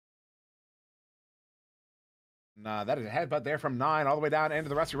That is a headbutt there from 9 all the way down into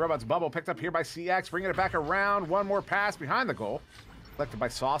the Rusty Robot's bubble. Picked up here by CX, bringing it back around. One more pass behind the goal. Collected by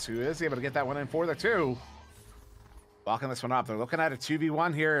Sauce, who is able to get that one in for the 2. Walking this one up. They're looking at a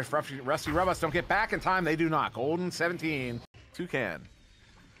 2v1 here. If Rusty Robots don't get back in time, they do not. Golden 17. Toucan.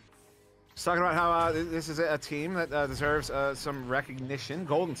 Just talking about how this is a team that deserves some recognition.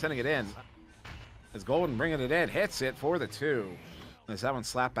 Golden sending it in. As Golden bringing it in, hits it for the 2. As that one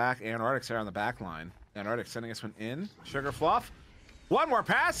slapped back, Antarctic's there on the back line. Antarctic sending this one in. Sugar Fluff. One more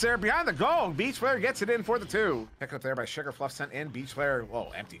pass there behind the goal. Beach Flare gets it in for the 2. Picked up there by Sugar Fluff, sent in. Beach Flare, whoa,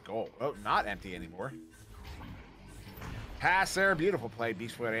 empty goal. Oh, not empty anymore. Pass there, beautiful play.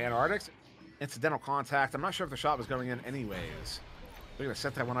 Beach Flare to Antarctic. Incidental contact. I'm not sure if the shot was going in anyways. We're going to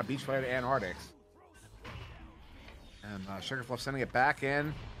set that one up. Beach Flare to Antarctic. And Sugar Fluff sending it back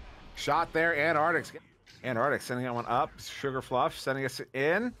in. Shot there, Antarctic. Antarctic sending that one up. Sugar Fluff sending us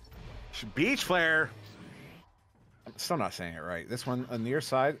in. Beach Flare. I'm still not saying it right. This one on the near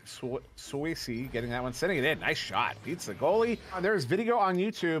side. Swayze getting that one. Sending it in. Nice shot. Beats the goalie. There's video on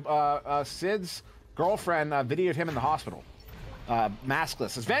YouTube. Sid's girlfriend videoed him in the hospital.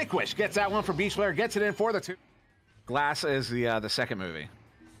 Maskless. As Vanquish gets that one for Beach Flare. Gets it in for the 2. Glass is the second movie.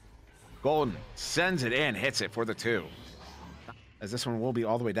 Golden sends it in. Hits it for the 2. As this one will be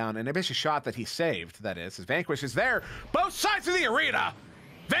all the way down. An ambitious shot that he saved, that is. As Vanquish is there. Both sides of the arena.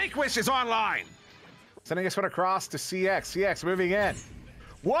 Vanquish is online. Sending this one across to CX. CX moving in.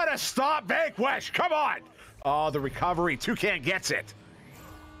 What a stop, Vanquish. Come on. Oh, the recovery. Toucan gets it.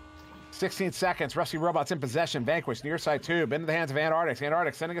 16 seconds. Rusty Robot's in possession. Vanquish near side tube. Into the hands of Antarctic.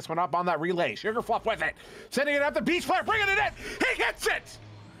 Antarctic sending this one up on that relay. Sugar Fluff with it. Sending it up to Beach Flare. Bringing it in. He gets it.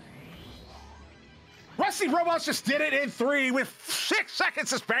 Rusty Robots just did it in 3 with 6 seconds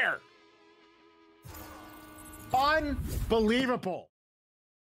to spare. Unbelievable.